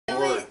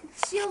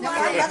she'll No, love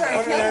my it. mother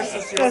will kill me.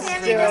 Let's do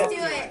Sammy, it. just do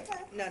it.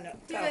 No, no.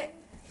 Do it.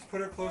 Just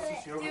put her close so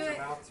she opens her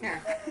mouth to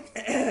Here.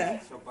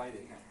 it. She'll bite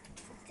it.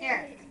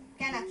 Here.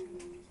 McKenna.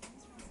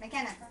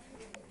 McKenna.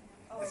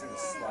 It's gonna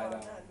slide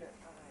out.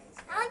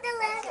 I want the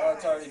left. Oh,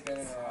 it's already been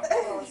in her eye.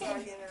 Oh, it's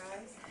already in her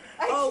eyes.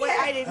 Oh, wait,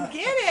 I didn't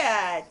get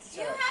it.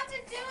 You have to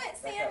do it,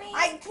 Sammy.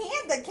 I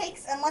can't. The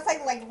cakes, unless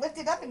I like lift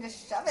it up and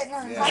just shove it in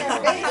her Yeah.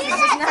 entire face,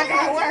 it's just not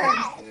gonna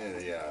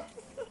work. Yeah.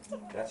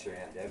 That's your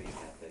Aunt Debbie's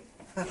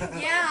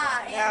method.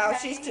 Yeah. No,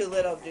 she's too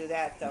little to do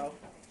that, though.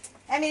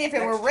 I mean, if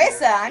it were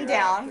Rissa, I'm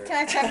down. Can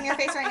I shove in your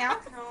face right now?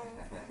 No.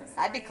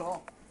 That'd be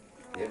cool.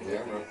 Yeah,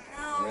 camera.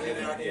 No. Get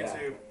it on Yeah.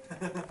 YouTube.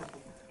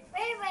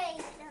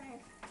 Wait.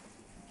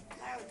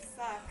 That would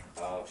suck.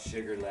 Oh,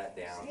 sugar let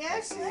down. Yeah, I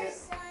see sugar. it.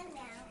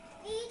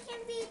 We can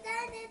be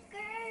done as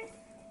girls.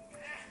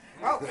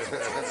 Oh.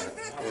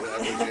 That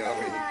was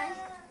yummy.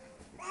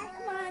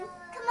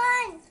 Come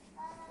on.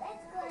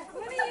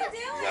 What are you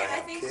doing?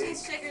 I think she's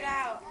sugared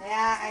out.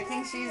 Yeah, I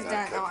think she's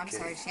done. Oh, I'm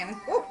sorry, Shannon.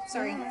 Oh,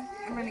 sorry.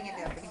 I'm running into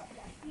everything.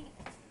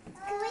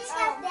 Can we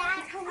have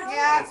that?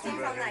 Yeah. From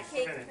that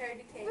cake compared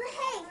to cake.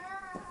 Hey,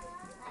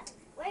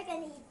 we're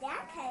gonna eat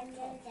that kind of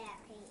that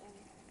Peyton.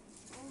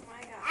 Oh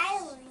my gosh. I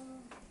will.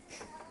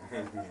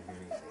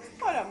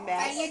 What a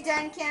mess. Are you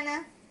done,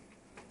 Kenna?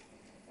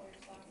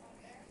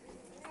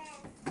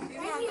 She's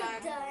Are not you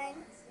done. done?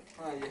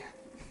 Oh, yeah.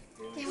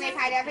 Can you wave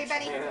hi to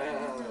everybody? Bye.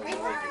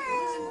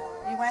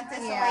 You want this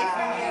away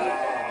from you?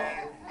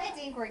 I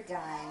think we're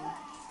done.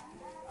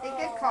 Say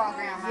good call,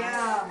 Grandma.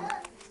 Yum.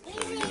 So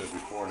you get it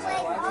before and Wait,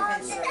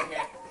 after.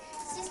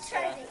 she's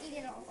trying to eat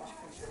it all.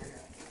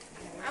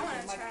 I want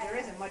to try There it.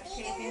 isn't much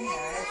cake in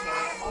there.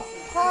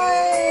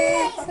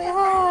 Hi. Say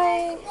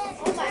hi.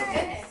 Oh my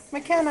goodness.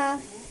 McKenna.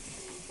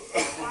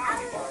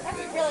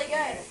 That's really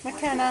good.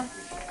 McKenna.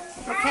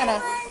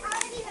 McKenna.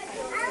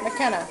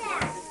 McKenna.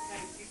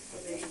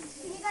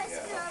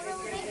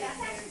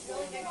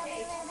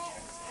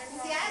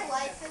 See, I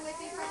like the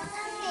whipping cream,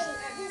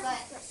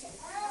 but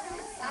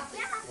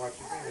Watch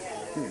your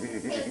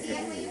fingers. hey,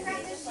 Dan, will you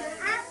grab this shirt?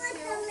 I want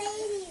the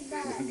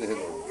ladybug.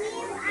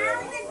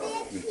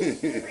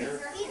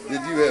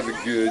 Did you have a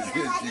good?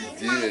 Yes, you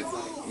did.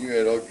 You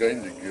had all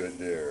kinds of good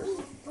there.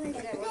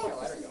 What's that,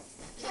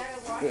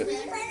 baby?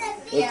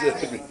 Yeah.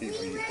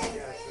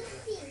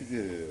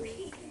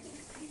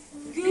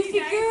 Goofy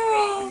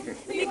girl.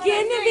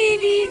 McKenna,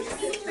 baby.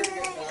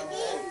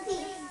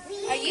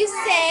 Are you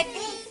sick?